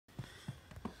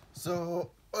So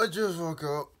I just woke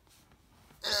up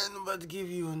and I'm about to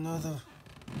give you another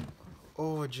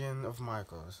origin of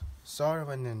Michael's. Sorry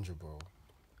about Ninja Bro,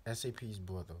 SAP's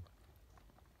brother.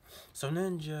 So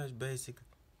Ninja is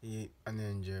basically a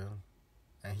ninja,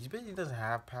 and he basically doesn't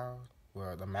have powers.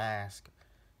 Well, the mask,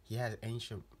 he has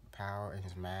ancient power in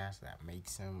his mask that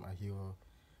makes him a hero.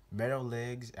 Metal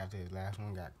legs after his last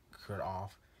one got cut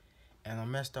off, and a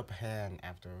messed up hand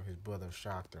after his brother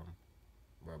shocked him.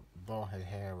 But burned his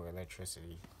hair with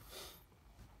electricity.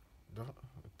 Don't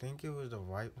think it was the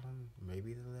right one,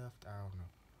 maybe the left. I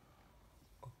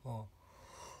don't know.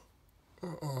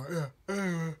 Yeah.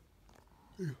 Anyway,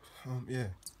 yeah.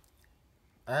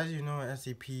 As you know, in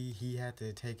SCP, he had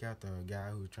to take out the guy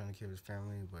who was trying to kill his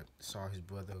family, but saw his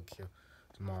brother kill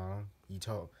his mom. He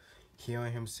told,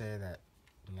 hearing him say that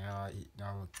now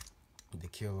the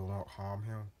killer won't harm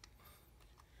him.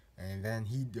 And then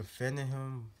he defended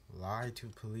him, lied to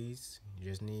police. You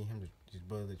just need his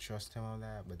brother to trust him on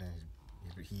that. But then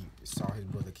he saw his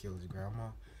brother kill his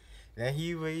grandma. Then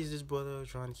he raised his brother,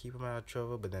 trying to keep him out of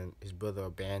trouble. But then his brother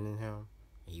abandoned him.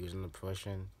 He was in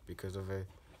depression because of it.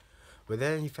 But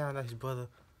then he found out his brother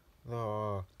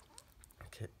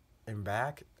came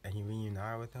back, and he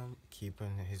reunited with him,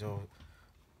 keeping his old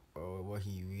what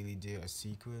he really did a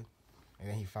secret. And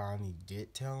then he finally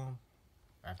did tell him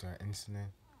after an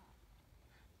incident.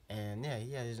 And yeah,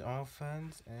 he had his own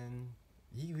friends, and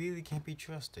he really can't be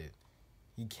trusted.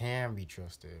 He can be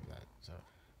trusted.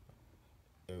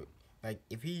 Like,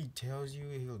 if he tells you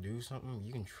he'll do something,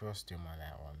 you can trust him on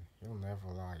that one. He'll never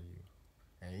lie to you.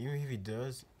 And even if he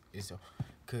does, it's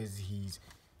because you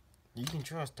can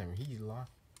trust him. He's lying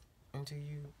to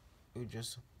you. If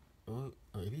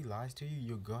he lies to you,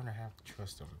 you're gonna have to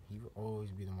trust him. He will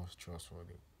always be the most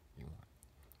trustworthy you want.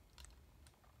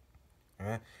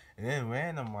 And then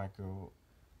random Michael,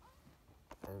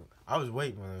 I was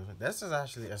waiting for this. This is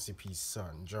actually SCP's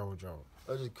son, Jojo.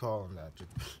 I'll just call him that, just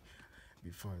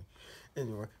be funny.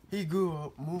 Anyway, he grew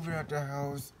up, moving out the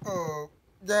house.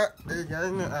 They got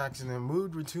in an accident,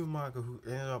 moved with two Michael, who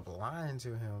ended up lying to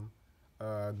him.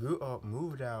 Grew up,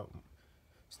 moved out,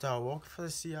 started working for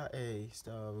the CIA,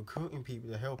 started recruiting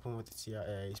people to help him with the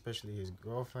CIA, especially his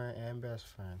girlfriend and best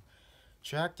friend.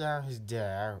 Tracked down his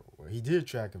dad. Well, he did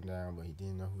track him down, but he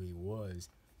didn't know who he was.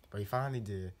 But he finally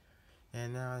did.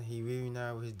 And now he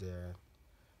reunited with his dad.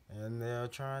 And they're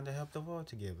trying to help the world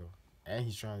together. And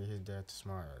he's trying to get his dad to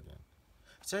smile again.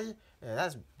 So yeah,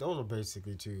 those are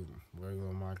basically two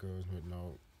regular Michaels with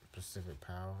no specific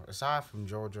power. Aside from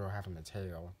JoJo having a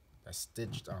tail that's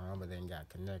stitched on but then got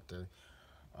connected.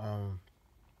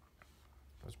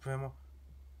 That's pretty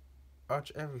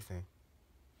much everything.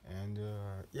 And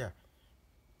yeah.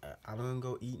 I'm gonna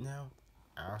go eat now.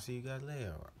 I'll see you guys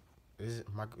later. This is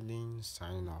Michael Dean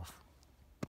signing off.